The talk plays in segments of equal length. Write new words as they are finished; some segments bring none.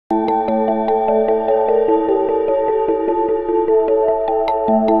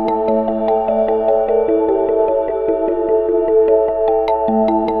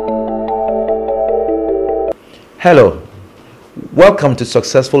Hello, welcome to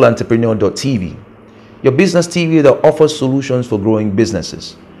successfulentrepreneur.tv, your business TV that offers solutions for growing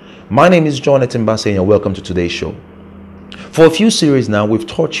businesses. My name is Etim Bassey and welcome to today's show. For a few series now, we've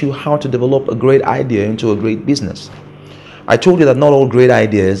taught you how to develop a great idea into a great business. I told you that not all great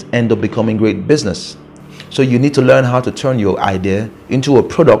ideas end up becoming great business. So you need to learn how to turn your idea into a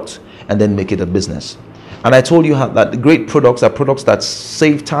product and then make it a business. And I told you that the great products are products that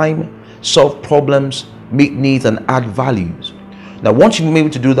save time, solve problems, meet needs, and add values. Now, once you've been able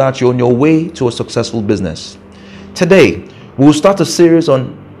to do that, you're on your way to a successful business. Today, we'll start a series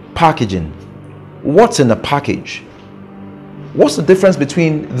on packaging. What's in a package? What's the difference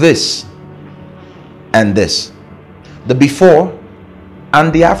between this and this? The before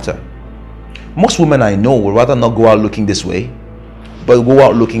and the after. Most women I know would rather not go out looking this way, but go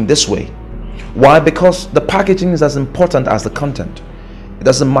out looking this way. Why? Because the packaging is as important as the content. It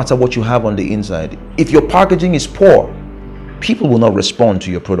doesn't matter what you have on the inside. If your packaging is poor, people will not respond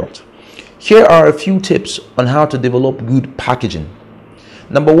to your product. Here are a few tips on how to develop good packaging.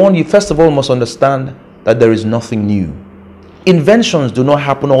 Number one, you first of all must understand that there is nothing new. Inventions do not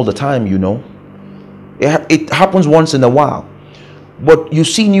happen all the time, you know. It happens once in a while. But you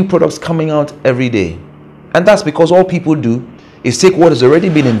see new products coming out every day. And that's because all people do is take what has already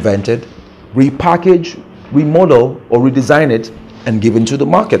been invented, repackage, remodel, or redesign it, and give it to the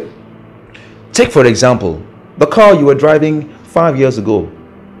market. Take, for example, the car you were driving 5 years ago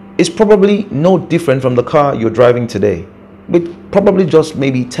is probably no different from the car you're driving today, with probably just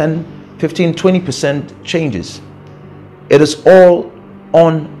maybe 10, 15, 20% changes. It is all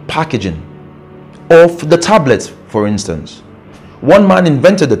on packaging. Of the tablet, for instance. One man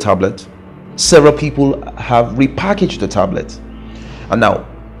invented the tablet, several people have repackaged the tablet. And now,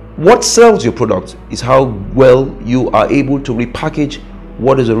 what sells your product is how well you are able to repackage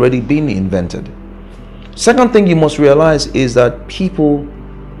what has already been invented. Second thing you must realize is that people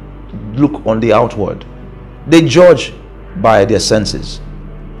look on the outward. They judge by their senses.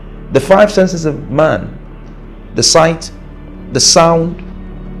 The five senses of man: the sight, the sound,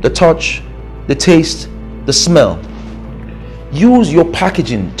 the touch, the taste, the smell. Use your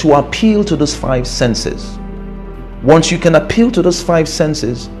packaging to appeal to those five senses. Once you can appeal to those five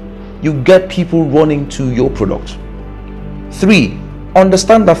senses, you get people running to your product. 3,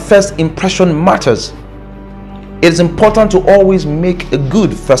 understand that first impression matters. It is important to always make a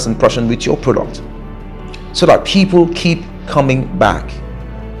good first impression with your product so that people keep coming back.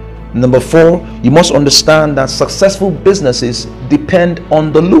 Number 4, you must understand that successful businesses depend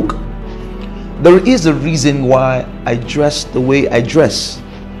on the look. There is a reason why I dress the way I dress.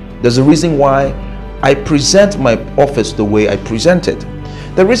 There's a reason why I present my office the way I present it.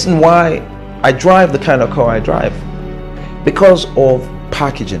 The reason why I drive the kind of car I drive, because of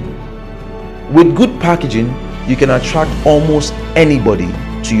packaging. With good packaging, you can attract almost anybody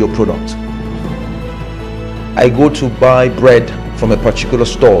to your product. I go to buy bread from a particular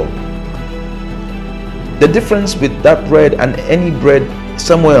stall. The difference with that bread and any bread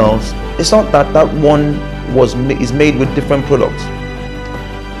somewhere else is not that that one is made with different products.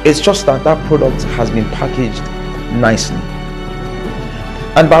 It's just that that product has been packaged nicely.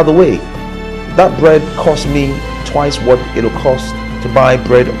 And by the way, that bread cost me twice what it'll cost to buy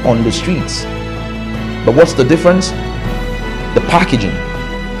bread on the streets. But what's the difference? The packaging.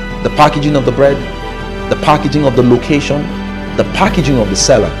 The packaging of the bread, the packaging of the location, the packaging of the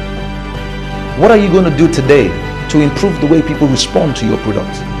seller. What are you going to do today to improve the way people respond to your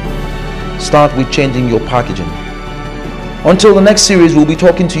product? Start with changing your packaging. Until the next series, we'll be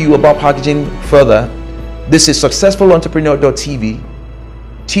talking to you about packaging further. This is successfulentrepreneur.tv,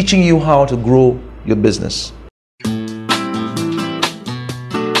 teaching you how to grow your business.